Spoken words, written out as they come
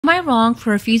Am I wrong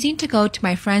for refusing to go to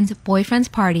my friend's boyfriend's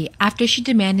party after she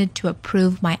demanded to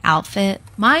approve my outfit?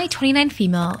 My 29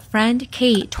 female friend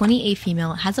Kate, 28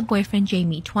 female, has a boyfriend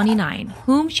Jamie, 29,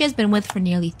 whom she has been with for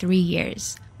nearly 3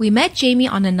 years. We met Jamie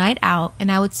on a night out,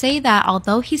 and I would say that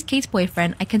although he's Kate's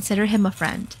boyfriend, I consider him a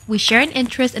friend. We share an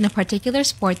interest in a particular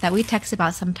sport that we text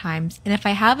about sometimes, and if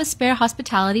I have a spare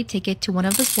hospitality ticket to one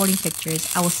of the sporting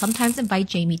fixtures, I will sometimes invite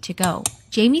Jamie to go.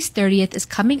 Jamie's 30th is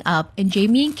coming up, and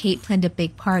Jamie and Kate planned a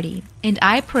big party, and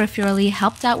I peripherally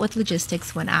helped out with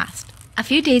logistics when asked. A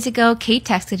few days ago, Kate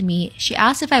texted me. She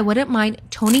asked if I wouldn't mind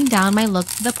toning down my look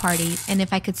for the party and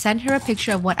if I could send her a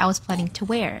picture of what I was planning to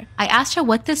wear. I asked her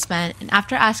what this meant, and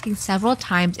after asking several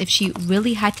times if she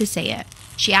really had to say it,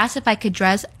 she asked if I could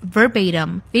dress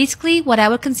verbatim, basically what I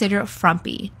would consider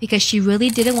frumpy, because she really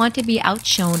didn't want to be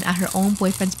outshone at her own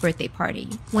boyfriend's birthday party.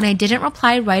 When I didn't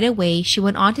reply right away, she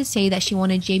went on to say that she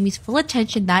wanted Jamie's full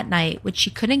attention that night, which she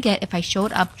couldn't get if I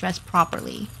showed up dressed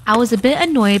properly. I was a bit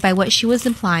annoyed by what she was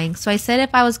implying, so I said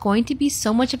if I was going to be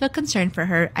so much of a concern for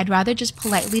her, I'd rather just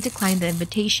politely decline the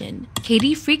invitation.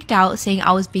 Katie freaked out, saying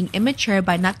I was being immature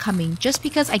by not coming just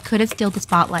because I couldn't steal the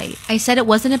spotlight. I said it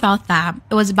wasn't about that,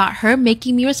 it was about her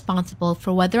making me responsible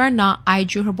for whether or not I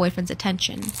drew her boyfriend's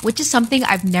attention, which is something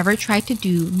I've never tried to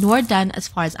do nor done as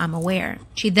far as I'm aware.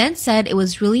 She then said it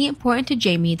was really important to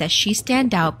Jamie that she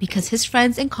stand out because his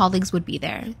friends and colleagues would be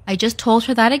there. I just told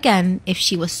her that again, if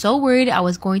she was so worried I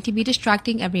was going to be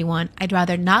distracting everyone, I'd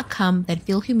rather not come than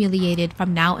feel humiliated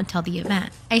from now until the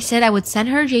event. I said I would send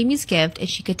her Jamie's gift and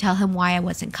she could tell him why I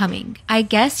wasn't coming. I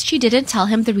guess she didn't tell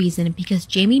him the reason because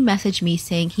Jamie messaged me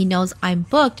saying he knows I'm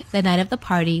booked the night of the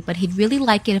party, but he'd really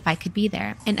like it if I could be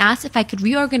there, and asked if I could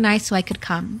reorganize so I could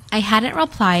come. I hadn't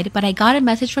replied, but I got a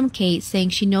message from Kate saying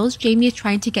she knows Jamie is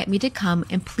trying to get me to come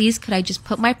and please could I just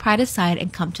put my pride aside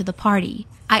and come to the party.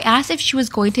 I asked if she was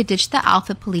going to ditch the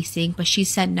outfit policing, but she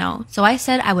said no, so I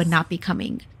said I would not be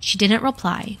coming. She didn't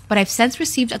reply, but I've since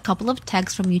received a couple of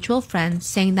texts from mutual friends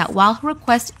saying that while her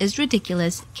request is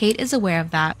ridiculous, Kate is aware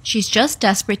of that. She's just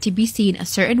desperate to be seen a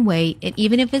certain way, and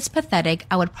even if it's pathetic,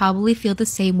 I would probably feel the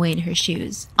same way in her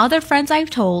shoes. Other friends I've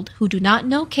told, who do not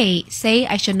know Kate, say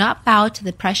I should not bow to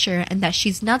the pressure and that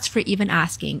she's nuts for even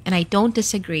asking, and I don't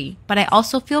disagree, but I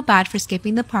also feel bad for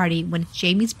skipping the party when it's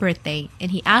Jamie's birthday, and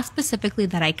he asked specifically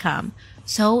that I come.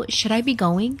 So, should I be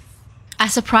going?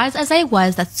 As surprised as I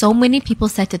was that so many people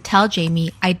said to tell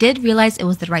Jamie, I did realize it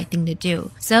was the right thing to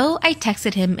do. So I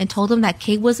texted him and told him that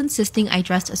Kate was insisting I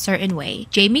dressed a certain way.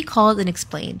 Jamie called and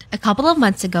explained. A couple of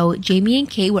months ago, Jamie and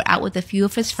Kate were out with a few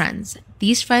of his friends.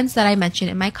 These friends that I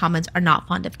mentioned in my comments are not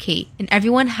fond of Kate, and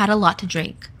everyone had a lot to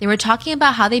drink. They were talking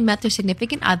about how they met their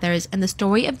significant others, and the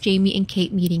story of Jamie and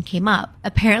Kate meeting came up.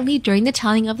 Apparently, during the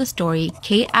telling of the story,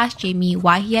 Kate asked Jamie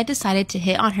why he had decided to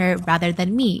hit on her rather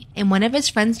than me, and one of his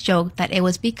friends joked that it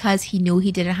was because he knew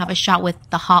he didn't have a shot with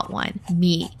the hot one,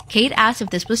 me. Kate asked if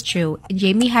this was true, and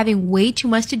Jamie, having way too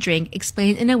much to drink,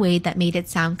 explained in a way that made it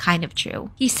sound kind of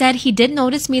true. He said he did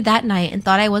notice me that night and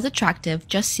thought I was attractive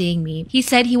just seeing me. He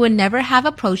said he would never have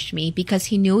approached me because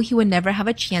he knew he would never have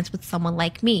a chance with someone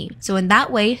like me. So in that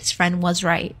way, his friend was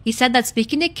right. He said that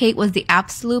speaking to Kate was the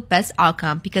absolute best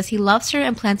outcome because he loves her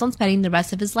and plans on spending the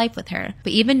rest of his life with her.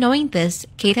 But even knowing this,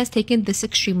 Kate has taken this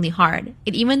extremely hard.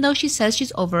 And even though she says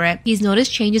she's over it, he's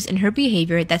noticed changes in her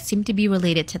behavior that seem to be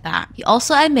related to that. He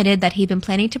also admitted that he'd been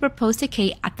planning to propose to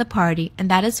Kate at the party, and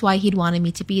that is why he'd wanted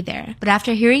me to be there. But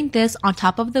after hearing this, on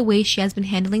top of the way she has been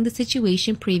handling the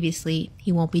situation previously,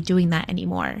 he won't be doing that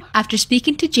anymore. After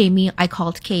speaking to Jamie, I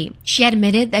called Kate. She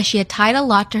admitted that she had tied a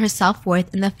lot to her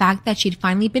self-worth in the fact that she'd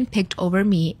finally been picked over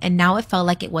me, and now it felt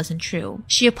like it wasn't true.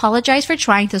 She apologized for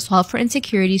trying to solve her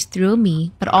insecurities through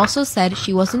me, but also said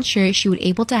she wasn't sure she would be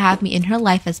able to have me in her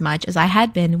life as much as I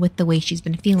had been with the way she's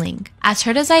been feeling. As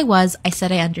hurt as I was, I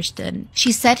said I understood.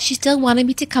 She said she still wanted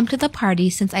me to come to the party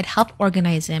since I'd helped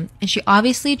organize it, and she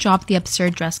obviously dropped the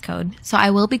absurd dress code, so I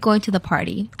will be going to the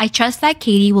party. I trust that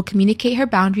Katie will communicate her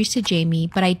boundaries to Jamie,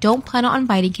 but I don't plan on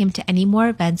inviting him to any more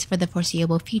events for the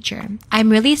foreseeable future. I'm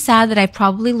really sad that I've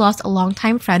probably lost a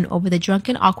longtime friend over the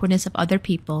drunken awkwardness of other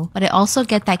people, but I also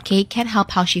get that Kate can't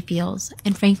help how she feels,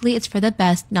 and frankly it's for the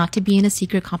best not to be in a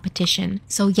secret competition.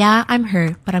 So yeah, I'm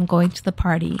hurt, but I'm going to the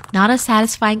party. Not a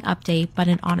satisfying update, but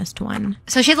an honest one.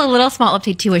 So she has a little small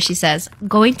update too where she says,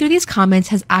 going through these comments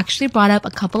has actually brought up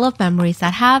a couple of memories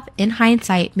that have, in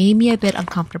hindsight, made me a bit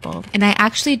uncomfortable, and I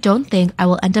actually don't think I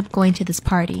will end up going to this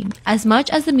party. As much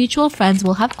as the mutual friends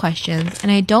will have questions,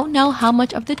 and I don't know how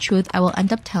much of the truth I will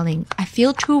end up telling, I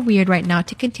feel too weird right now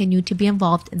to continue to be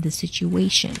involved in this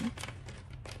situation.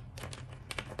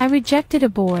 I rejected a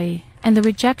boy, and the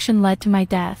rejection led to my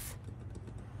death.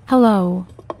 Hello.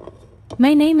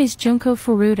 My name is Junko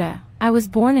Furuta. I was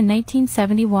born in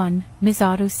 1971,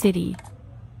 Misato City.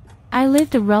 I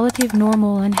lived a relative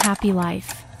normal and happy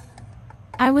life.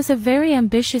 I was a very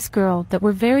ambitious girl that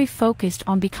were very focused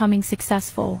on becoming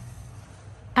successful.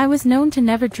 I was known to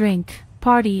never drink,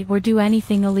 party or do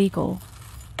anything illegal.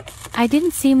 I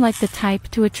didn't seem like the type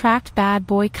to attract bad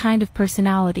boy kind of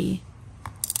personality.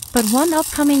 But one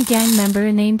upcoming gang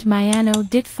member named Mayano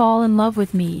did fall in love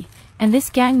with me, and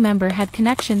this gang member had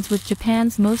connections with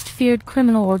Japan's most feared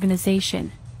criminal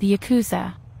organization, the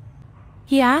Yakuza.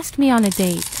 He asked me on a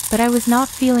date, but I was not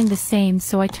feeling the same,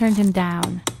 so I turned him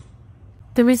down.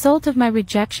 The result of my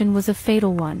rejection was a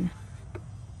fatal one.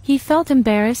 He felt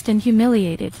embarrassed and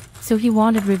humiliated, so he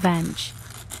wanted revenge.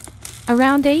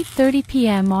 Around 8:30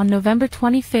 p.m. on November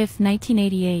 25,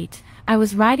 1988, I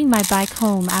was riding my bike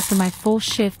home after my full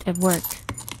shift at work.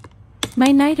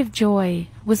 My night of joy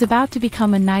was about to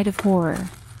become a night of horror.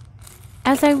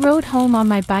 As I rode home on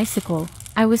my bicycle,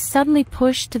 I was suddenly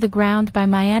pushed to the ground by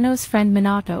Mayano's friend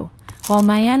Minato, while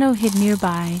Mayano hid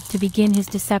nearby to begin his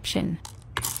deception.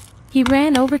 He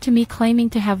ran over to me claiming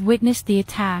to have witnessed the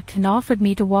attack and offered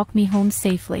me to walk me home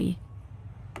safely.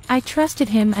 I trusted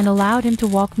him and allowed him to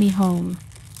walk me home.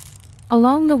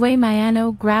 Along the way,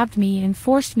 Mayano grabbed me and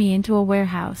forced me into a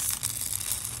warehouse.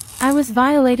 I was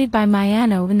violated by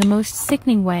Mayano in the most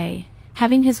sickening way,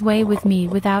 having his way with me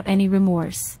without any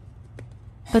remorse.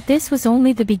 But this was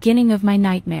only the beginning of my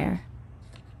nightmare.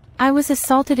 I was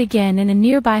assaulted again in a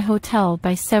nearby hotel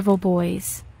by several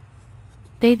boys.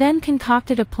 They then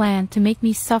concocted a plan to make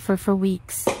me suffer for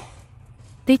weeks.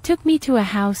 They took me to a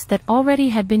house that already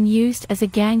had been used as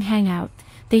a gang hangout.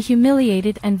 They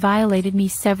humiliated and violated me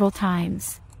several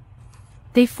times.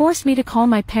 They forced me to call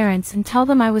my parents and tell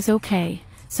them I was okay,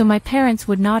 so my parents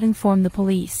would not inform the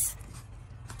police.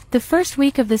 The first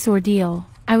week of this ordeal,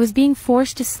 I was being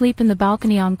forced to sleep in the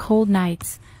balcony on cold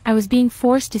nights, I was being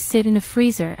forced to sit in a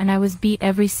freezer, and I was beat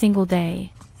every single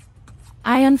day.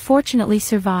 I unfortunately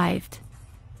survived.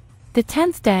 The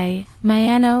 10th day,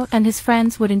 Mayano and his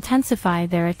friends would intensify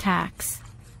their attacks.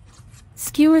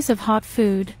 Skewers of hot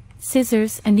food,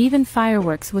 scissors and even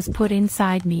fireworks was put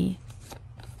inside me.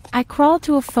 I crawled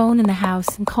to a phone in the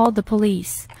house and called the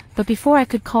police, but before I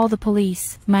could call the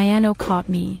police, Mayano caught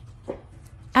me.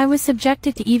 I was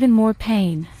subjected to even more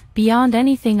pain, beyond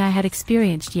anything I had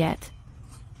experienced yet.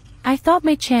 I thought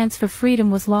my chance for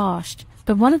freedom was lost,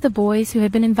 but one of the boys who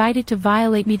had been invited to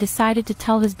violate me decided to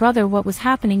tell his brother what was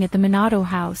happening at the Minato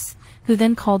house, who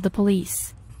then called the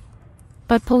police.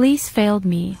 But police failed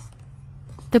me.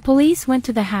 The police went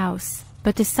to the house,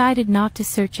 but decided not to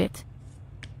search it.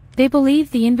 They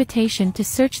believed the invitation to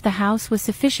search the house was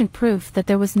sufficient proof that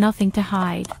there was nothing to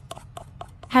hide.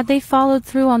 Had they followed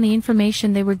through on the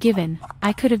information they were given,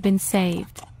 I could have been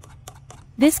saved.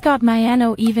 This got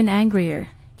Mayano even angrier.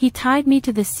 He tied me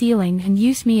to the ceiling and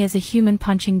used me as a human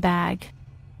punching bag.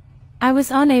 I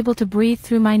was unable to breathe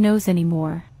through my nose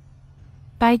anymore.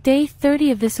 By day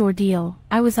 30 of this ordeal,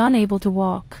 I was unable to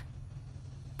walk.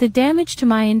 The damage to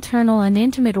my internal and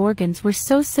intimate organs were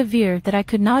so severe that I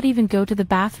could not even go to the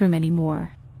bathroom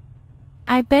anymore.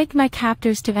 I begged my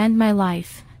captors to end my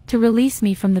life, to release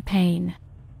me from the pain.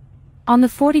 On the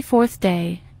 44th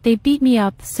day, they beat me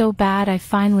up so bad I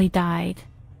finally died.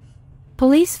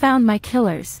 Police found my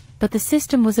killers, but the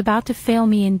system was about to fail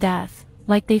me in death,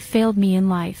 like they failed me in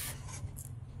life.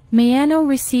 Mayano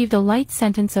received a light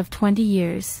sentence of 20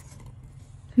 years.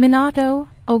 Minato,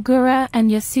 Ogura and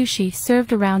Yasushi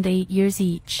served around 8 years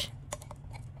each.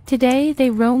 Today they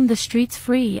roam the streets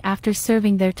free after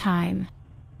serving their time.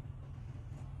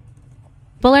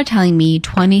 People are telling me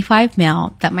 25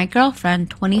 male that my girlfriend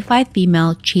 25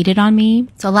 female cheated on me.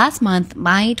 So last month,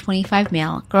 my 25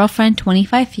 male girlfriend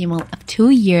 25 female of 2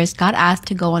 years got asked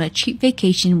to go on a cheap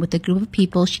vacation with a group of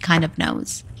people she kind of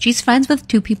knows. She's friends with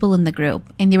 2 people in the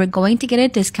group, and they were going to get a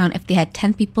discount if they had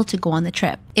 10 people to go on the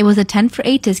trip. It was a 10 for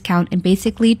 8 discount, and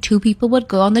basically 2 people would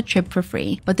go on the trip for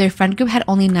free, but their friend group had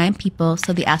only 9 people,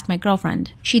 so they asked my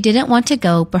girlfriend. She didn't want to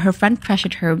go, but her friend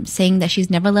pressured her, saying that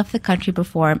she's never left the country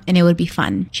before and it would be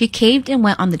fun. She caved and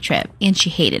went on the trip, and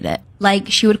she hated it.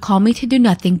 Like, she would call me to do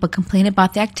nothing but complain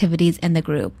about the activities in the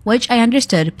group, which I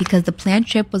understood because the planned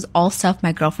trip was all stuff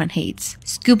my girlfriend hates.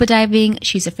 Scuba diving,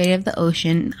 she's afraid of the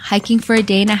ocean, hiking for a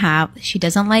day and a half, she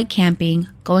doesn't like camping,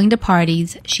 going to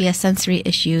parties, she has sensory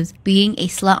issues, being a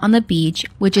slut on the beach,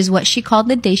 which is what she called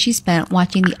the day she spent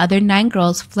watching the other 9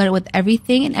 girls flirt with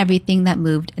everything and everything that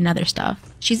moved and other stuff.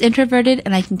 She's introverted,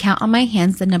 and I can count on my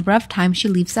hands the number of times she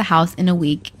leaves the house in a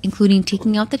week, including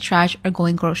taking out the trash or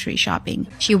going grocery shopping.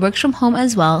 She works from from home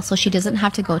as well, so she doesn't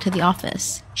have to go to the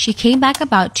office. She came back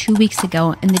about 2 weeks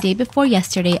ago, and the day before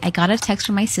yesterday, I got a text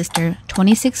from my sister,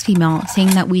 26 female, saying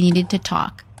that we needed to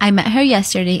talk. I met her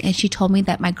yesterday and she told me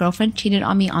that my girlfriend cheated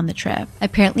on me on the trip.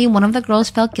 Apparently, one of the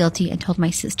girls felt guilty and told my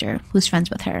sister, who's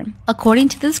friends with her. According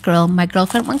to this girl, my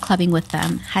girlfriend went clubbing with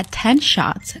them, had 10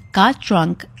 shots, got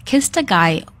drunk, kissed a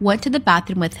guy, went to the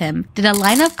bathroom with him, did a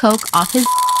line of coke off his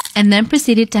and then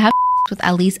proceeded to have with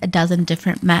at least a dozen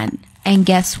different men. And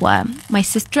guess what? My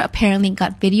sister apparently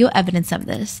got video evidence of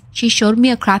this. She showed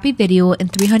me a crappy video in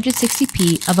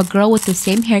 360p of a girl with the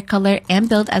same hair color and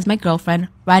build as my girlfriend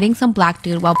riding some black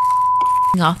dude while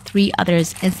off 3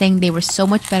 others and saying they were so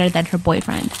much better than her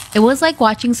boyfriend. It was like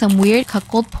watching some weird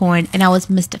cuckold porn and I was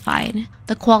mystified.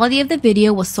 The quality of the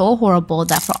video was so horrible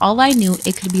that for all I knew,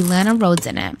 it could be Lana Rhoades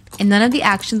in it. And none of the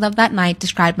actions of that night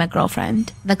described my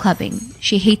girlfriend. The clubbing.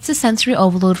 She hates the sensory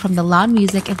overload from the loud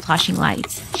music and flashing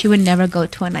lights. She would never go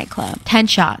to a nightclub. 10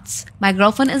 shots. My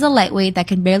girlfriend is a lightweight that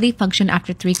can barely function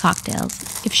after 3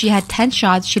 cocktails. If she had 10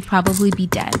 shots, she'd probably be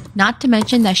dead. Not to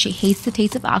mention that she hates the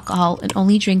taste of alcohol and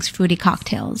only drinks fruity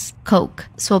cocktails. Coke.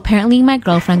 So apparently my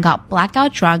girlfriend got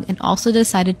blackout drunk and also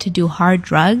decided to do hard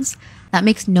drugs. That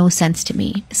makes no sense to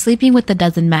me. Sleeping with a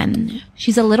dozen men.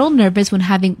 She's a little nervous when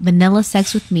having vanilla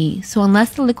sex with me, so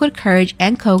unless the liquid courage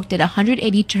and coke did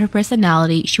 180 to her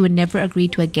personality, she would never agree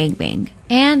to a gangbang.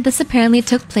 And this apparently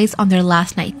took place on their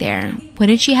last night there.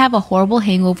 Wouldn't she have a horrible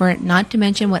hangover, not to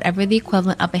mention whatever the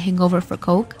equivalent of a hangover for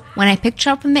coke? When I picked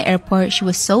her up from the airport, she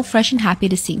was so fresh and happy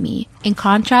to see me. In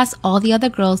contrast, all the other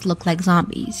girls looked like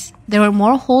zombies. There were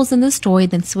more holes in the story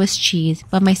than Swiss cheese,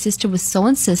 but my sister was so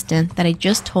insistent that I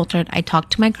just told her I'd talk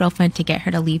to my girlfriend to get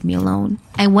her to leave me alone.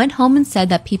 I went home and said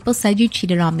that people said you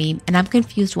cheated on me, and I'm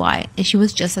confused why, and she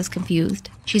was just as confused.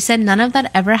 She said none of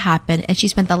that ever happened, and she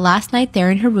spent the last night there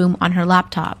in her room on her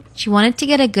laptop. She wanted to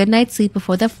get a good night's sleep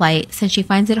before the flight since she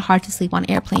finds it hard to sleep on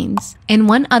airplanes. And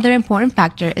one other important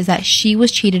factor is that she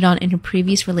was cheated on in her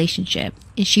previous relationship.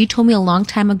 And she told me a long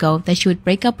time ago that she would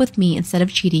break up with me instead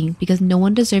of cheating because no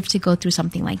one deserves to go through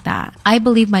something like that. I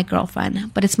believe my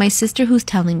girlfriend, but it's my sister who's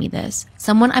telling me this.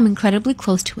 Someone I'm incredibly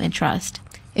close to and trust.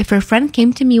 If her friend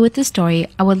came to me with this story,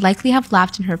 I would likely have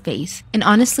laughed in her face. And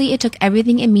honestly, it took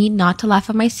everything in me not to laugh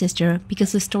at my sister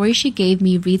because the story she gave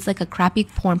me reads like a crappy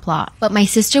porn plot. But my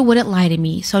sister wouldn't lie to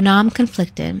me, so now I'm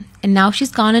conflicted. And now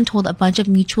she's gone and told a bunch of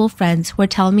mutual friends who are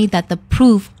telling me that the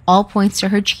proof all points to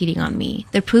her cheating on me.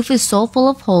 The proof is so full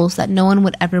of holes that no one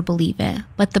would ever believe it.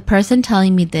 But the person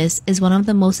telling me this is one of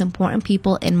the most important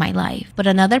people in my life. But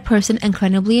another person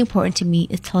incredibly important to me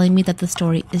is telling me that the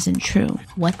story isn't true.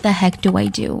 What the heck do I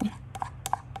do?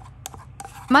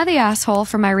 Am I the asshole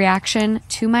for my reaction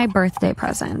to my birthday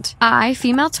present? I,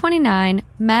 female 29,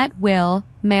 met Will,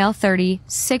 male 30,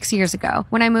 6 years ago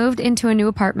when I moved into a new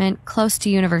apartment close to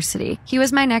university. He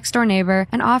was my next door neighbor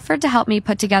and offered to help me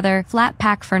put together flat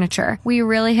pack furniture. We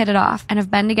really hit it off and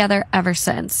have been together ever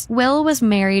since. Will was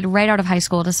married right out of high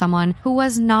school to someone who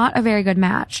was not a very good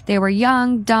match. They were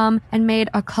young, dumb, and made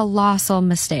a colossal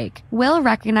mistake. Will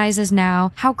recognizes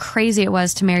now how crazy it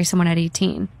was to marry someone at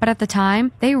 18, but at the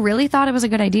time, they really thought it was a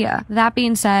good idea. That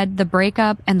being said, the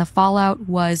breakup and the fallout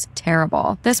was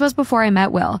terrible. This was before I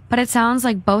met Will, but it sounds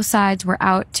like both sides were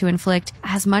out to inflict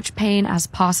as much pain as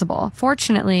possible.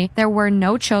 Fortunately, there were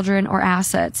no children or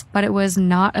assets, but it was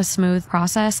not a smooth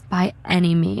process by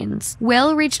any means.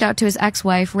 Will reached out to his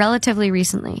ex-wife relatively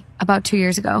recently, about 2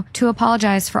 years ago, to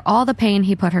apologize for all the pain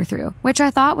he put her through, which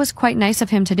I thought was quite nice of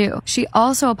him to do. She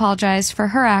also apologized for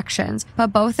her actions,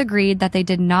 but both agreed that they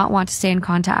did not want to stay in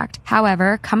contact.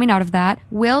 However, coming out of that,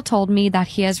 Will told me that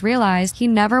he has realized he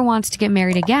never wants to get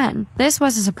married again. This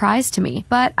was a surprise to me,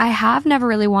 but I have never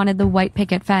really wanted the white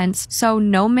picket fence, so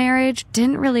no marriage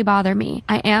didn't really bother me.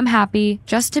 I am happy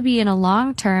just to be in a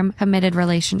long-term committed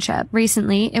relationship.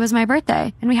 Recently, it was my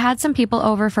birthday, and we had some people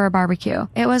over for a barbecue.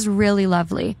 It was really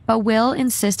lovely, but Will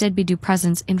insisted we do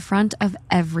presents in front of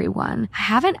everyone. I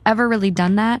haven't ever really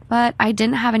done that, but I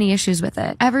didn't have any issues with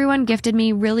it. Everyone gifted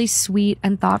me really sweet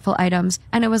and thoughtful items,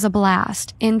 and it was a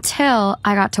blast until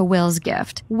I got to Will's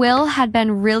gift. Will had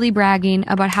been really bragging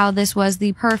about how this was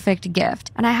the perfect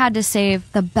gift, and I had to save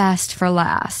the best for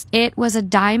last. It was a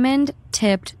diamond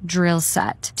tipped drill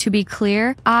set. To be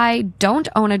clear, I don't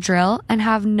own a drill and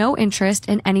have no interest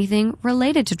in anything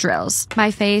related to drills.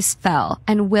 My face fell,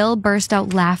 and Will burst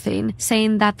out laughing,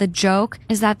 saying that the joke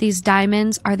is that these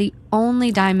diamonds are the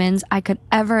only diamonds I could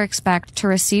ever expect to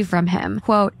receive from him.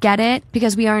 Quote, get it?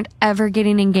 Because we aren't ever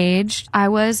getting engaged? I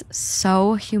was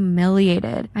so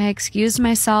humiliated. I excused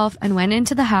myself and went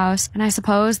into the house, and I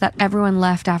suppose that everyone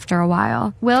left after a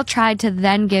while. Will tried to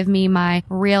then give me my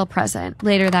real present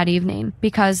later that evening. explain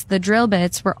because the drill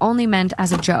bits were only meant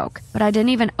as a joke, but I didn't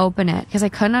even open it because I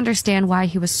couldn't understand why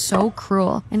he was so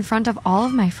cruel in front of all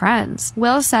of my friends.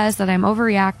 Will says that I'm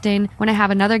overreacting when I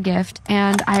have another gift,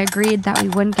 and I agreed that we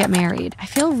wouldn't get married. I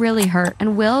feel really hurt,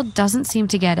 and Will doesn't seem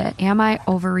to get it. Am I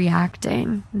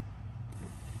overreacting?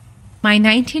 My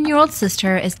 19-year-old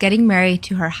sister is getting married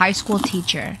to her high school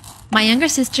teacher. My younger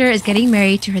sister is getting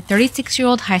married to her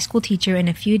 36-year-old high school teacher in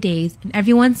a few days, and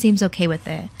everyone seems okay with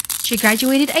it. She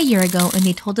graduated a year ago, and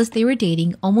they told us they were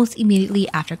dating almost immediately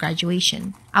after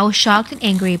graduation. I was shocked and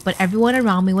angry, but everyone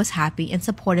around me was happy and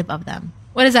supportive of them.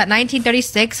 What is that,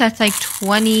 1936? That's like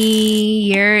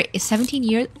 17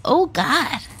 years? Oh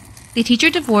God. The teacher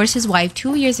divorced his wife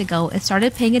 2 years ago and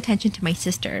started paying attention to my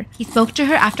sister. He spoke to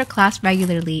her after class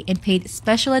regularly and paid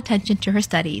special attention to her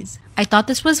studies. I thought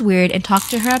this was weird and talked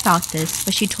to her about this,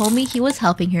 but she told me he was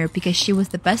helping her because she was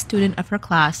the best student of her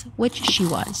class, which she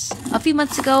was. A few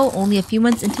months ago, only a few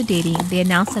months into dating, they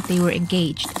announced that they were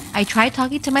engaged. I tried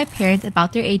talking to my parents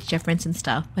about their age difference and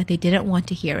stuff, but they didn't want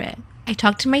to hear it. I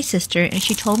talked to my sister and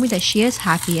she told me that she is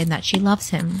happy and that she loves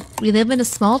him. We live in a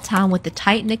small town with a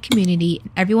tight-knit community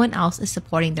and everyone else is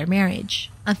supporting their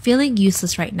marriage. I'm feeling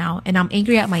useless right now and I'm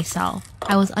angry at myself.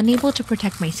 I was unable to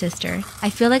protect my sister. I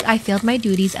feel like I failed my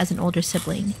duties as an older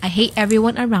sibling. I hate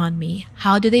everyone around me.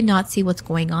 How do they not see what's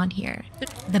going on here?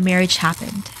 The marriage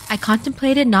happened. I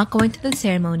contemplated not going to the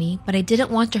ceremony, but I didn't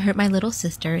want to hurt my little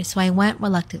sister, so I went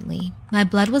reluctantly. My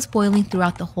blood was boiling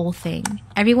throughout the whole thing.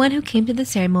 Everyone who came to the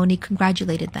ceremony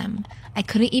congratulated them. I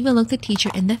couldn't even look the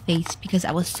teacher in the face because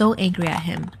I was so angry at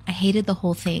him. I hated the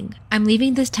whole thing. I'm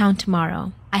leaving this town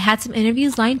tomorrow. I had some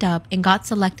interviews lined up and got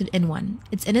selected in one.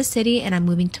 It's in a city and I'm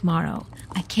moving tomorrow.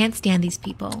 I can't stand these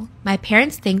people. My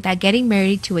parents think that getting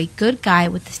married to a good guy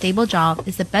with a stable job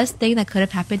is the best thing that could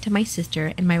have happened to my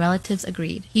sister, and my relatives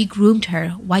agreed. He groomed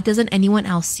her. Why doesn't anyone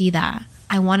else see that?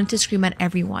 I wanted to scream at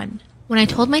everyone. When I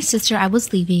told my sister I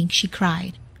was leaving, she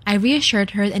cried. I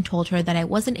reassured her and told her that I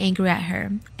wasn't angry at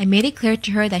her. I made it clear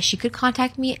to her that she could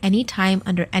contact me anytime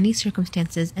under any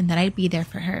circumstances and that I'd be there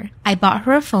for her. I bought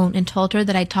her a phone and told her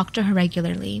that I'd talk to her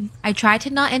regularly. I tried to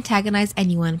not antagonize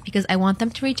anyone because I want them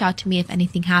to reach out to me if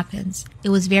anything happens. It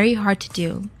was very hard to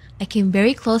do. I came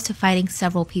very close to fighting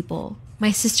several people.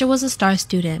 My sister was a star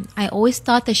student. I always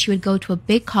thought that she would go to a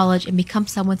big college and become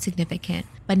someone significant.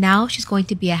 But now she's going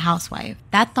to be a housewife.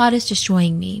 That thought is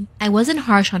destroying me. I wasn't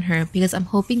harsh on her because I'm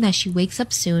hoping that she wakes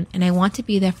up soon and I want to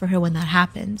be there for her when that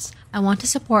happens. I want to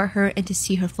support her and to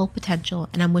see her full potential,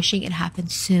 and I'm wishing it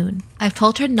happens soon. I've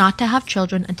told her not to have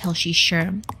children until she's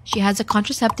sure. She has a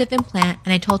contraceptive implant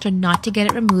and I told her not to get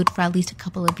it removed for at least a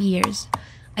couple of years.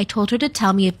 I told her to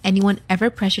tell me if anyone ever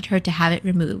pressured her to have it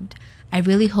removed. I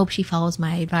really hope she follows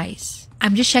my advice.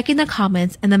 I'm just checking the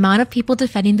comments and the amount of people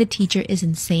defending the teacher is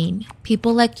insane.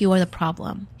 People like you are the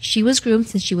problem. She was groomed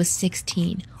since she was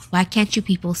 16. Why can't you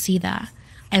people see that?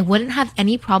 I wouldn't have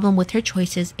any problem with her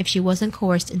choices if she wasn't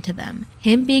coerced into them.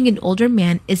 Him being an older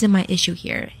man isn't my issue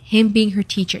here. Him being her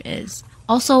teacher is.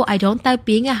 Also, I don't think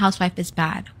being a housewife is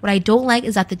bad. What I don't like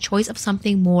is that the choice of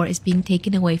something more is being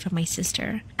taken away from my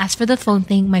sister. As for the phone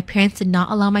thing, my parents did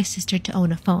not allow my sister to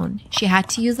own a phone. She had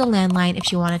to use the landline if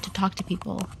she wanted to talk to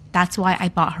people. That's why I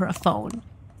bought her a phone.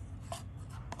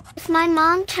 If my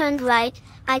mom turned right,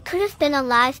 I could have been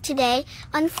alive today.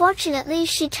 Unfortunately,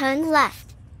 she turned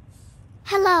left.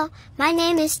 Hello, my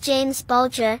name is James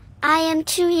Bulger. I am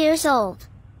 2 years old.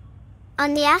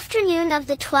 On the afternoon of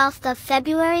the 12th of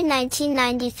February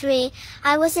 1993,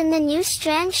 I was in the New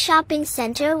Strand shopping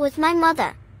center with my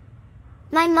mother.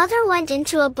 My mother went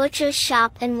into a butcher's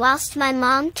shop, and whilst my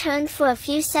mom turned for a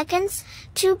few seconds,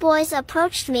 2 boys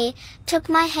approached me, took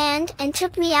my hand and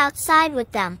took me outside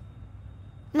with them.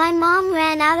 My mom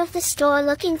ran out of the store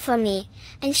looking for me,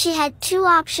 and she had 2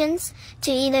 options,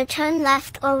 to either turn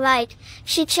left or right.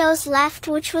 She chose left,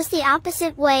 which was the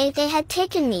opposite way they had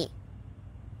taken me.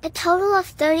 A total of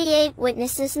 38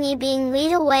 witnesses me being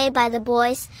led away by the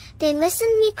boys. They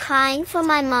listened me crying for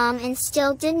my mom and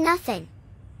still did nothing.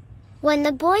 When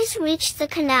the boys reached the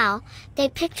canal, they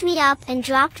picked me up and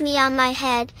dropped me on my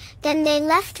head, then they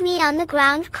left me on the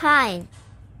ground crying.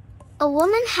 A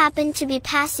woman happened to be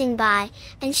passing by,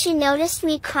 and she noticed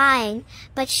me crying,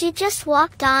 but she just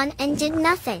walked on and did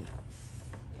nothing.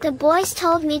 The boys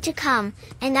told me to come,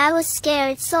 and I was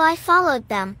scared, so I followed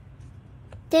them.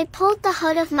 They pulled the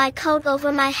hood of my coat over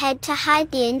my head to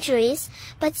hide the injuries,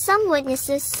 but some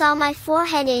witnesses saw my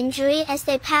forehead injury as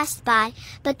they passed by,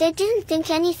 but they didn't think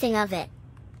anything of it.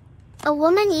 A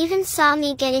woman even saw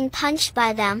me getting punched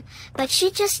by them, but she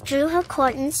just drew her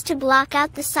curtains to block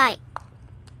out the sight.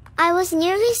 I was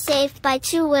nearly saved by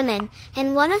two women,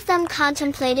 and one of them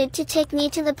contemplated to take me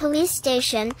to the police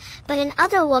station, but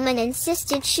another woman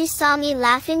insisted she saw me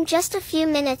laughing just a few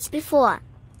minutes before.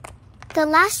 The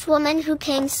last woman who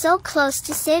came so close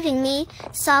to saving me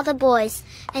saw the boys,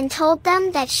 and told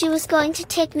them that she was going to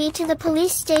take me to the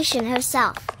police station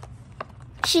herself.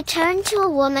 She turned to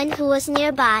a woman who was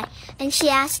nearby, and she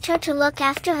asked her to look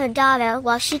after her daughter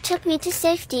while she took me to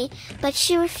safety, but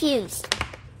she refused.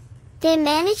 They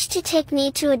managed to take me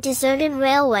to a deserted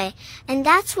railway, and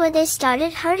that's where they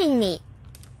started hurting me.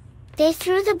 They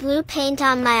threw the blue paint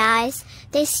on my eyes,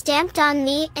 they stamped on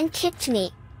me and kicked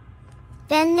me.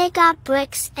 Then they got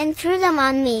bricks and threw them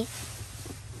on me.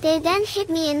 They then hit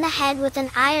me in the head with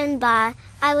an iron bar.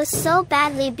 I was so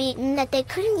badly beaten that they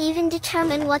couldn't even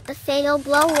determine what the fatal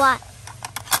blow was.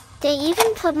 They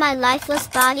even put my lifeless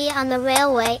body on the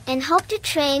railway and hoped a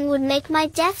train would make my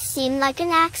death seem like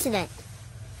an accident.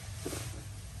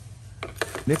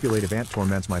 Manipulative aunt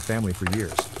torments my family for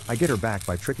years. I get her back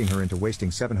by tricking her into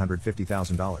wasting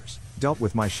 $750,000. Dealt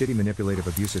with my shitty manipulative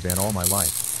abusive aunt all my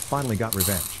life. Finally got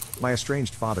revenge. My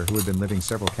estranged father, who had been living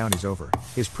several counties over,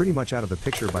 is pretty much out of the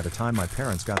picture by the time my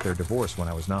parents got their divorce when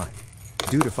I was 9.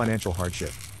 Due to financial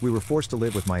hardship, we were forced to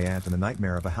live with my aunt and the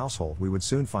nightmare of a household we would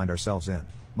soon find ourselves in.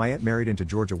 My aunt married into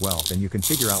Georgia wealth, and you can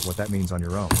figure out what that means on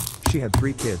your own. She had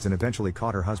 3 kids and eventually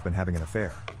caught her husband having an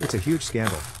affair. It's a huge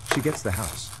scandal. She gets the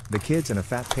house, the kids, and a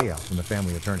fat payout from the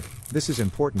family attorney. This is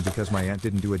important because my aunt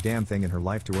didn't do a damn thing in her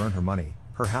life to earn her money,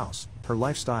 her house, her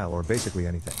lifestyle, or basically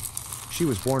anything. She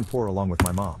was born poor along with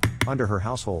my mom. Under her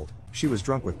household, she was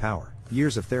drunk with power.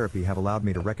 Years of therapy have allowed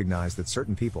me to recognize that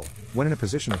certain people, when in a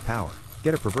position of power,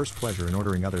 get a perverse pleasure in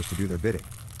ordering others to do their bidding.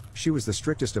 She was the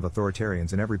strictest of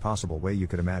authoritarians in every possible way you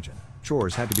could imagine.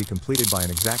 Chores had to be completed by an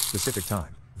exact specific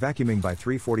time. Vacuuming by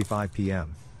 3:45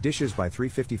 p.m., dishes by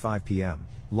 3:55 p.m.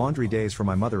 Laundry days for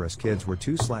my mother as kids were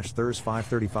 2/Thurs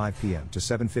 5:35 p.m. to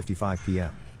 7:55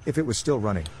 p.m. If it was still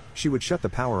running, she would shut the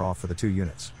power off for the 2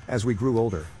 units. As we grew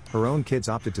older, her own kids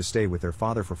opted to stay with their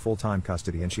father for full-time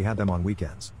custody, and she had them on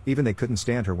weekends. Even they couldn't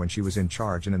stand her when she was in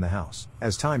charge and in the house.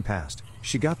 As time passed,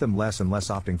 she got them less and less,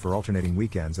 opting for alternating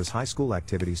weekends as high school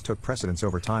activities took precedence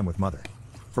over time with mother.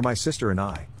 For my sister and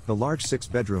I, the large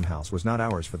 6-bedroom house was not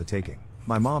ours for the taking.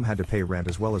 My mom had to pay rent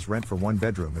as well as rent for 1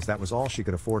 bedroom, as that was all she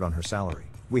could afford on her salary.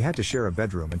 We had to share a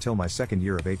bedroom until my 2nd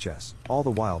year of HS. All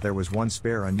the while there was 1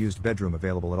 spare unused bedroom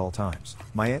available at all times.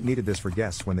 My aunt needed this for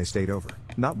guests when they stayed over.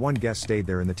 Not one guest stayed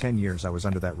there in the 10 years I was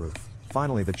under that roof.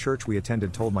 Finally, the church we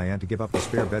attended told my aunt to give up the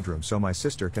spare bedroom so my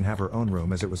sister can have her own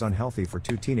room, as it was unhealthy for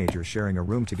 2 teenagers sharing a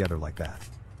room together like that.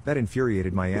 That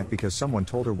infuriated my aunt because someone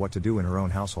told her what to do in her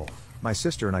own household. My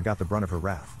sister and I got the brunt of her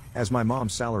wrath. As my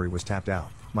mom's salary was tapped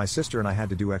out, my sister and I had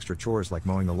to do extra chores like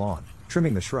mowing the lawn,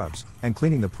 trimming the shrubs, and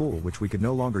cleaning the pool, which we could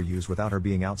no longer use without her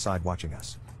being outside watching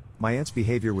us. My aunt's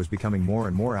behavior was becoming more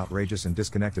and more outrageous and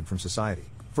disconnected from society.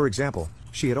 For example,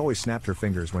 she had always snapped her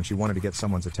fingers when she wanted to get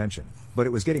someone's attention, but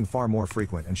it was getting far more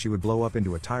frequent, and she would blow up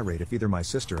into a tirade if either my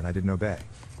sister and I didn't obey.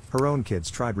 Her own kids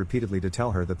tried repeatedly to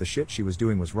tell her that the shit she was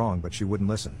doing was wrong, but she wouldn't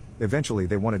listen. Eventually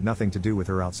they wanted nothing to do with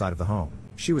her outside of the home.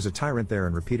 She was a tyrant there,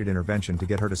 and repeated intervention to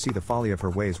get her to see the folly of her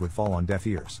ways would fall on deaf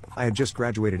ears. I had just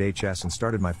graduated HS and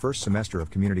started my first semester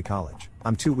of community college.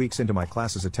 I'm 2 weeks into my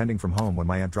classes attending from home when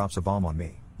my aunt drops a bomb on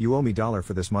me. "You owe me $1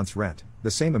 for this month's rent,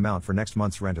 the same amount for next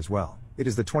month's rent as well. It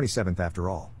is the 27th after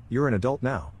all. You're an adult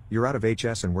now, you're out of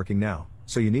HS and working now,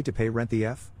 so you need to pay rent the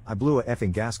F?" I blew a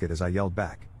effing gasket as I yelled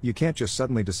back, "You can't just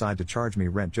suddenly decide to charge me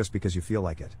rent just because you feel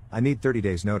like it. I need 30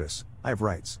 days notice. I have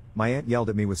rights." My aunt yelled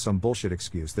at me with some bullshit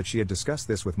excuse that she had discussed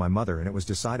this with my mother and it was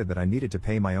decided that I needed to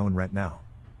pay my own rent now.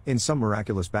 In some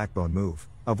miraculous backbone move,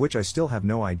 of which I still have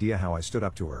no idea how I stood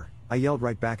up to her, I yelled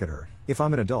right back at her, "If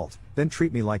I'm an adult, then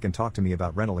treat me like and talk to me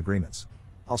about rental agreements.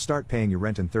 I'll start paying you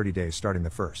rent in 30 days starting the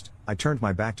 1st. I turned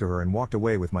my back to her and walked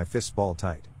away with my fists balled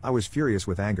tight. I was furious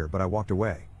with anger, but I walked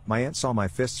away. My aunt saw my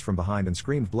fists from behind and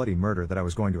screamed bloody murder that I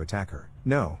was going to attack her.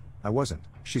 No, I wasn't.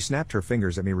 She snapped her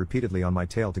fingers at me repeatedly on my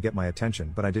tail to get my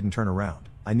attention, but I didn't turn around.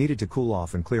 I needed to cool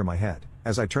off and clear my head.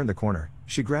 As I turned the corner,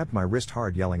 she grabbed my wrist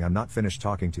hard, yelling, "I'm not finished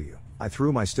talking to you." I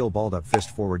threw my still balled up fist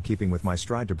forward, keeping with my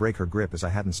stride to break her grip as I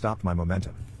hadn't stopped my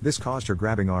momentum. This caused her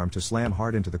grabbing arm to slam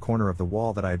hard into the corner of the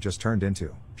wall that I had just turned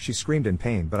into. She screamed in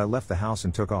pain, but I left the house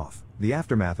and took off. The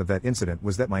aftermath of that incident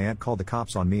was that my aunt called the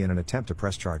cops on me in an attempt to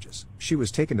press charges. She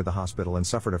was taken to the hospital and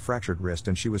suffered a fractured wrist,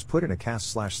 and she was put in a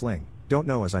cast/sling. Don't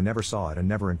know, as I never saw it and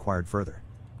never inquired further.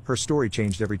 Her story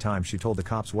changed every time she told the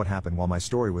cops what happened, while my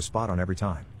story was spot on every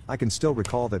time. I can still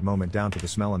recall that moment down to the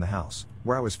smell in the house,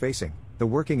 where I was facing, the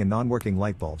working and non-working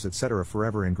light bulbs, etc.,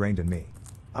 forever ingrained in me.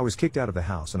 I was kicked out of the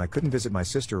house and I couldn't visit my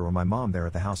sister or my mom there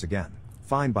at the house again.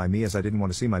 Fine by me, as I didn't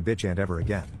want to see my bitch aunt ever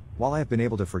again. While I have been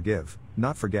able to forgive,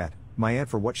 not forget, my aunt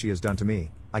for what she has done to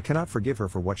me, I cannot forgive her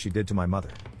for what she did to my mother.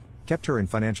 Kept her in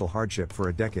financial hardship for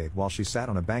a decade while she sat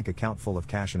on a bank account full of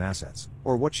cash and assets.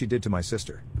 Or what she did to my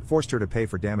sister. Forced her to pay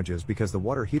for damages because the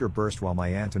water heater burst while my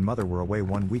aunt and mother were away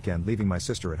one weekend, leaving my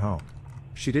sister at home.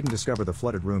 She didn't discover the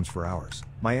flooded rooms for hours.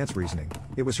 My aunt's reasoning: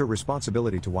 it was her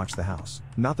responsibility to watch the house,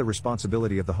 not the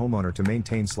responsibility of the homeowner to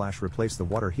maintain/replace the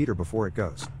water heater before it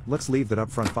goes. Let's leave that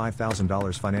upfront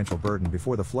 $5,000 financial burden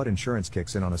before the flood insurance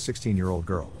kicks in on a 16-year-old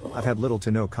girl. I've had little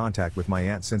to no contact with my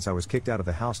aunt since I was kicked out of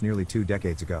the house nearly 2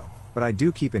 decades ago. But I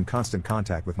do keep in constant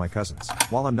contact with my cousins.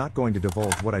 While I'm not going to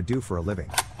divulge what I do for a living,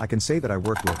 I can say that I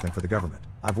work with and for the government.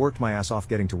 I've worked my ass off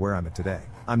getting to where I'm at today.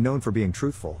 I'm known for being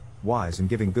truthful, wise, and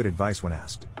giving good advice when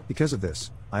asked. Because of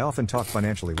this, I often talk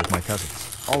financially with my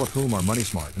cousins, all of whom are money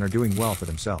smart and are doing well for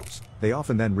themselves. They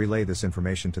often then relay this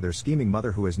information to their scheming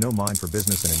mother, who has no mind for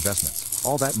business and investments.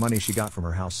 All that money she got from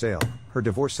her house sale, her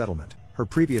divorce settlement, her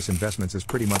previous investments is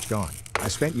pretty much gone. I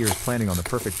spent years planning on the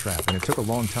perfect trap, and it took a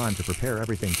long time to prepare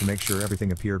everything to make sure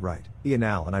everything appeared right. And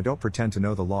I don't pretend to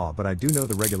know the law, but I do know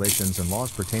the regulations and laws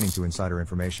pertaining to insider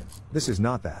information. This is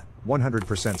not that.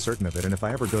 100% certain of it, and if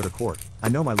I ever go to court, I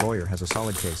know my lawyer has a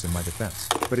solid case in my defense.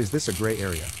 But is this a gray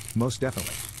area? Most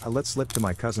definitely. I let slip to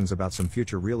my cousins about some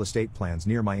future real estate plans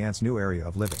near my aunt's new area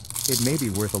of living. It may be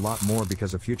worth a lot more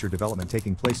because of future development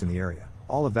taking place in the area.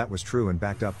 All of that was true and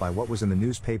backed up by what was in the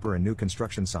newspaper and new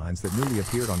construction signs that newly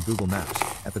appeared on Google Maps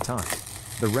at the time.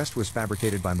 The rest was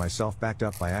fabricated by myself, backed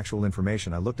up by actual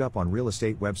information I looked up on real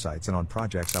estate websites and on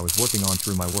projects I was working on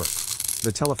through my work.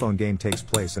 The telephone game takes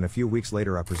place, and a few weeks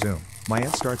later, I presume, my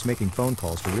aunt starts making phone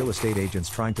calls to real estate agents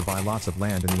trying to buy lots of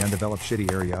land in the undeveloped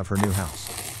shitty area of her new house.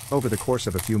 Over the course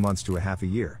of a few months to a half a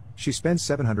year, she spends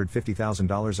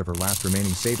 $750,000 of her last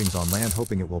remaining savings on land,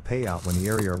 hoping it will pay out when the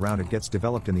area around it gets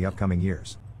developed in the upcoming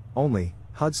years. Only,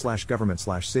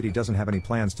 HUD/government/city doesn't have any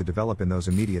plans to develop in those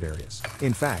immediate areas.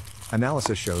 In fact,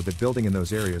 analysis showed that building in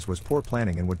those areas was poor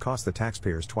planning and would cost the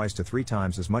taxpayers 2 to 3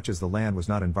 times as much, as the land was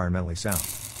not environmentally sound.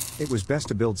 It was best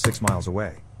to build 6 miles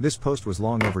away. This post was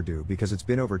long overdue because it's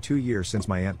been over 2 years since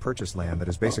my aunt purchased land that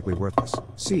is basically worthless.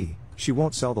 See, she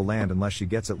won't sell the land unless she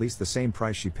gets at least the same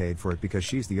price she paid for it, because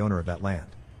she's the owner of that land.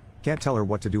 Can't tell her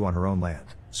what to do on her own land.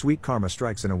 Sweet karma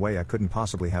strikes in a way I couldn't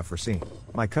possibly have foreseen.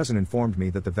 My cousin informed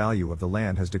me that the value of the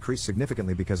land has decreased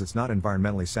significantly because it's not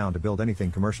environmentally sound to build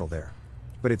anything commercial there.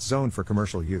 But it's zoned for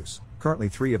commercial use. Currently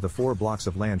 3 of the 4 blocks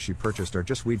of land she purchased are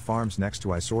just weed farms next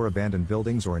to eyesore abandoned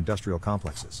buildings or industrial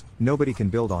complexes. Nobody can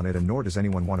build on it, and nor does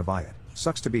anyone want to buy it.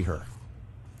 Sucks to be her.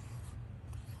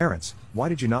 Parents, why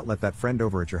did you not let that friend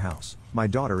over at your house? My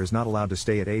daughter is not allowed to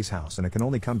stay at A's house, and it can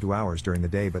only come 2 hours during the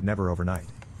day but never overnight.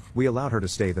 We allowed her to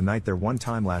stay the night there one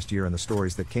time last year, and the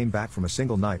stories that came back from a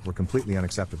single night were completely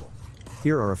unacceptable.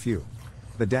 Here are a few.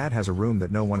 The dad has a room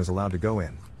that no one is allowed to go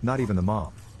in, not even the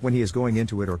mom. When he is going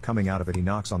into it or coming out of it, he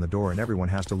knocks on the door and everyone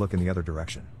has to look in the other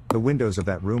direction. The windows of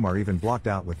that room are even blocked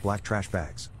out with black trash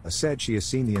bags. Said she has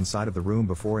seen the inside of the room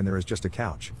before, and there is just a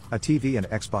couch, a TV, and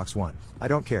Xbox One. I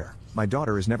don't care. My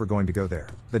daughter is never going to go there.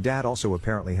 The dad also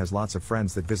apparently has lots of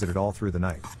friends that visited all through the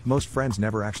night. Most friends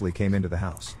never actually came into the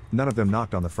house. None of them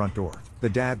knocked on the front door. The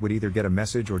dad would either get a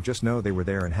message or just know they were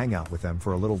there and hang out with them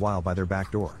for a little while by their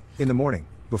back door. In the morning,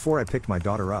 before I picked my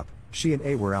daughter up, she and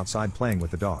A were outside playing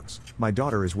with the dogs. My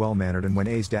daughter is well-mannered, and when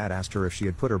A's dad asked her if she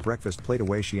had put her breakfast plate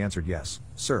away, she answered yes,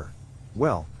 sir.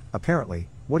 Well, apparently,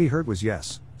 what he heard was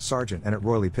yes, Sergeant, and it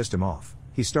royally pissed him off.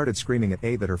 He started screaming at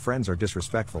A that her friends are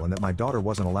disrespectful and that my daughter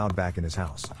wasn't allowed back in his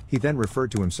house. He then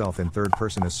referred to himself in third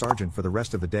person as Sergeant for the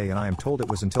rest of the day, and I am told it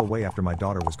was until way after my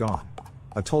daughter was gone.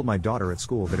 I told my daughter at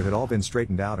school that it had all been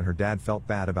straightened out, and her dad felt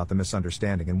bad about the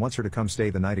misunderstanding and wants her to come stay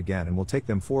the night again, and will take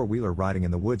them 4-wheeler riding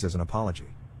in the woods as an apology.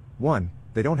 1.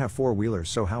 They don't have 4-wheelers,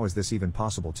 so how is this even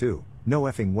possible? 2. No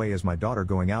effing way is my daughter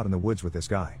going out in the woods with this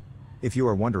guy. If you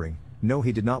are wondering, no,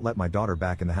 he did not let my daughter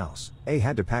back in the house. A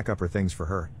had to pack up her things for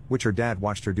her, which her dad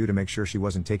watched her do to make sure she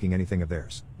wasn't taking anything of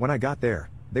theirs. When I got there,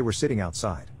 they were sitting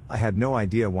outside. I had no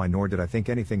idea why, nor did I think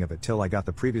anything of it till I got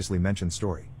the previously mentioned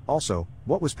story. Also,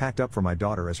 what was packed up for my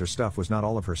daughter as her stuff was not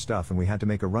all of her stuff, and we had to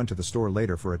make a run to the store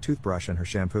later for a toothbrush and her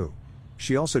shampoo.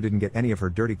 She also didn't get any of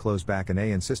her dirty clothes back, and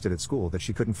A insisted at school that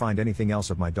she couldn't find anything else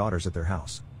of my daughter's at their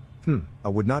house. I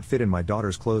would not fit in my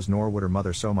daughter's clothes, nor would her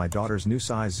mother, so my daughter's new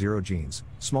size 0 jeans,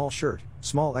 small shirt,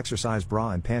 small exercise bra,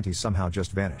 and panties somehow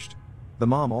just vanished. The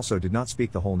mom also did not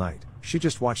speak the whole night. She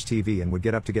just watched TV and would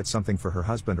get up to get something for her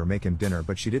husband or make him dinner,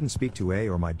 but she didn't speak to A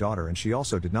or my daughter, and she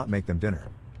also did not make them dinner.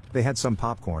 They had some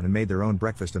popcorn and made their own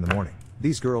breakfast in the morning.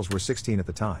 These girls were 16 at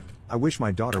the time. I wish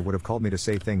my daughter would have called me to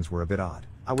say things were a bit odd.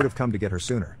 I would have come to get her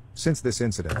sooner. Since this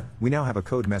incident, we now have a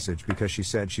code message because she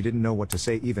said she didn't know what to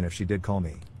say even if she did call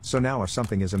me. So now if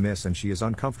something is amiss and she is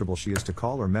uncomfortable, she is to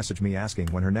call or message me asking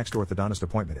when her next orthodontist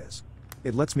appointment is.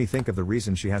 It lets me think of the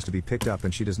reason she has to be picked up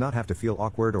and she does not have to feel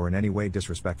awkward or in any way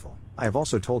disrespectful. I have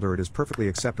also told her it is perfectly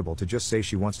acceptable to just say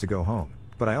she wants to go home,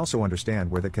 but I also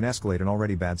understand where that can escalate an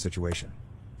already bad situation.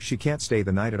 She can't stay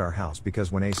the night at our house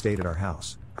because when A stayed at our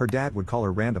house, her dad would call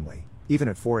her randomly, even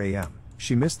at 4 a.m.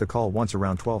 She missed the call once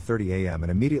around 12:30 a.m.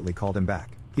 and immediately called him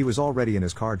back. He was already in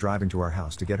his car driving to our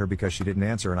house to get her because she didn't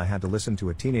answer, and I had to listen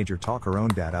to a teenager talk her own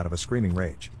dad out of a screaming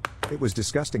rage. It was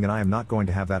disgusting and I am not going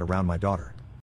to have that around my daughter.